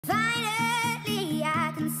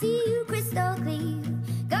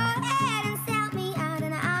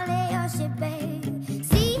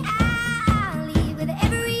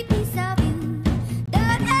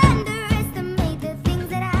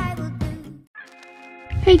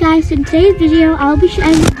Hey guys, in today's video I'll be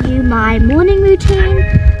sharing with you my morning routine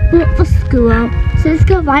for school. So let's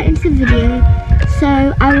go right into the video.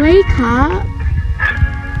 So I wake up,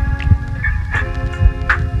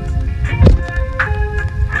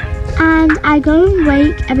 and I go and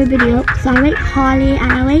wake everybody up. So I wake Harley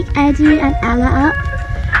and I wake Eddie and Ella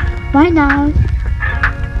up right now.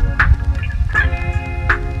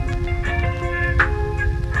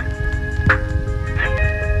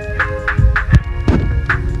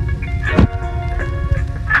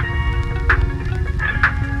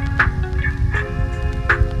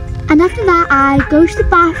 And after that, I go to the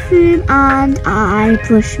bathroom and I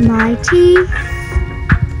brush my teeth.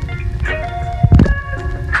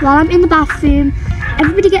 While I'm in the bathroom,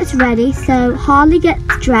 everybody gets ready. So Harley gets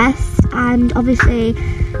dressed and obviously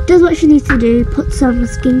does what she needs to do, put some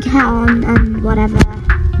skincare on and whatever.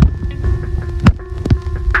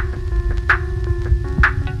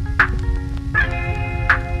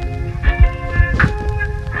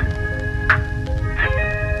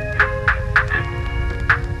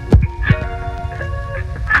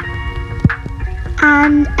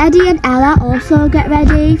 And Eddie and Ella also get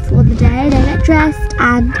ready for the day. They get dressed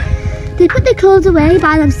and they put their clothes away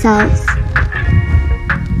by themselves.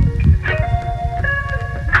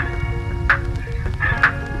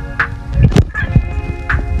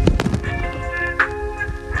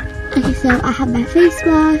 Okay, so I have my face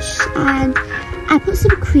wash and I put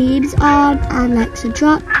some creams on and like some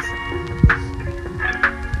drops.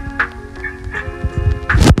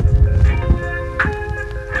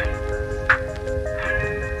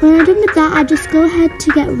 When I'm done with that, I just go ahead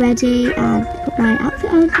to get ready and put my outfit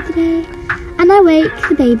on for the day. And I wake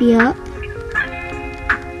the baby up.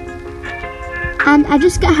 And I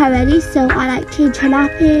just get her ready, so I like change her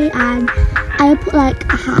nappy and I put like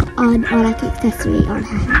a hat on or like an accessory on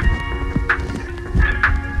her head.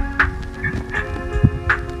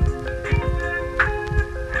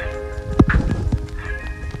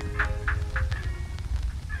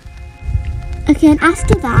 Okay, and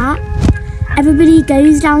after that, everybody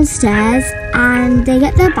goes downstairs and they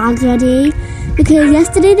get their bags ready because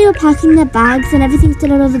yesterday they were packing their bags and everything's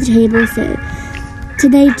still all over the table, so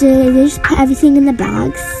today they just put everything in the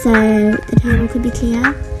bags so the table could be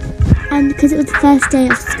clear. And because it was the first day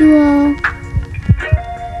of school.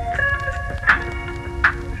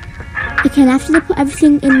 Okay, and after they put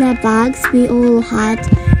everything in their bags, we all had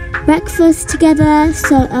breakfast together.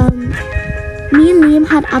 So me and Liam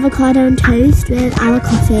had avocado and toast with our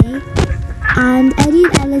coffee. And Eddie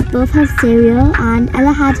and Ella both had cereal, and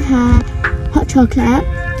Ella had her hot chocolate,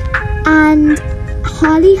 and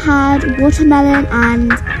Harley had watermelon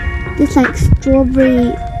and this like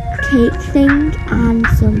strawberry cake thing and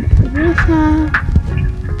some water.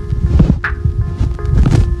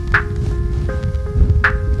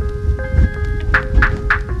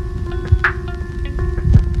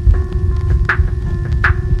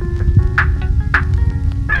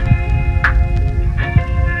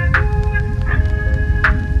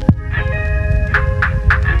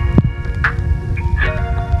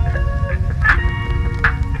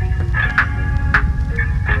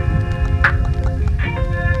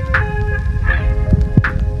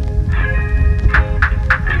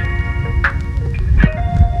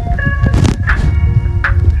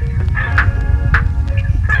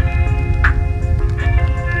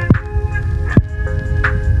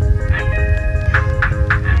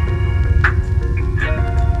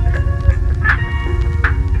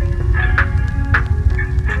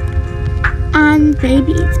 And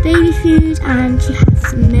baby eats baby food and she has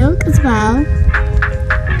some milk as well.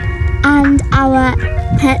 And our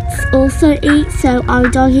pets also eat, so our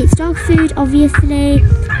dog eats dog food obviously,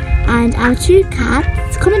 and our two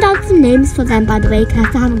cats, comment down some names for them by the way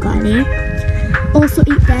because I haven't got any, also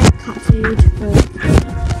eat their cat food for the day.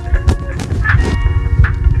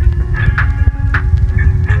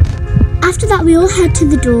 After that we all head to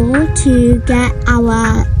the door to get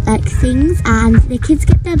our like things, and the kids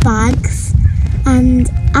get their bags. And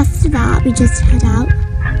after that, we just head out.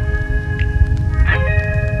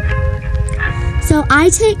 So I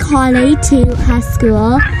take Harley to her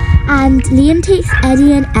school, and Liam takes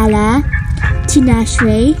Eddie and Ella to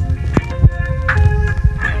nursery.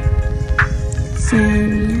 So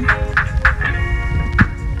yeah.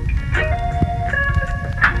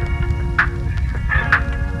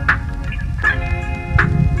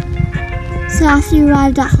 So after we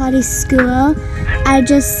arrived at Harley's school, I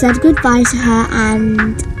just said goodbye to her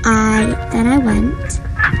and then I went.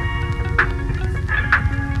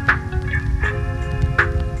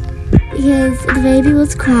 Because the baby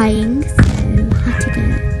was crying, so I had to go.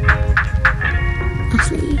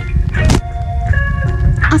 Ashley.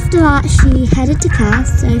 After that, she headed to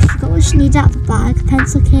class, so she got what she needed out of the bag, a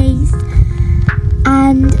pencil case,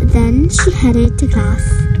 and then she headed to class.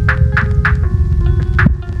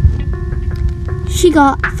 She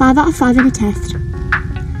got 5 out of 5 in a test.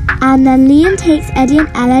 And then Liam takes Eddie and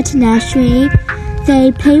Ella to nursery.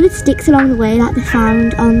 They play with sticks along the way that they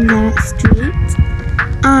found on the street.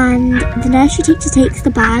 And the nursery teacher takes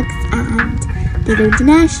the bags and they go into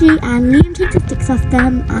nursery, and Liam takes the sticks off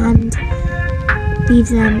them and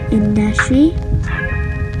leaves them in nursery. Yeah.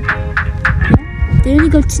 They only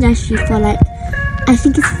go to nursery for like, I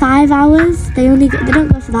think it's 5 hours. They don't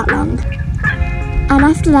go for that long. And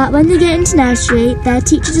after that, when they get into nursery, their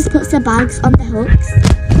teacher just puts their bags on the hooks,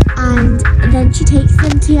 and then she takes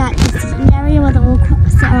them to like the seating area where they all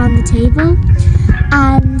sit around the table,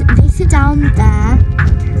 and they sit down there.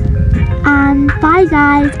 And bye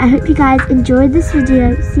guys, I hope you guys enjoyed this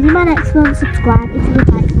video. See you in my next one. Subscribe if you would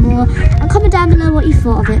like more, and comment down below what you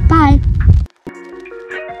thought of it. Bye.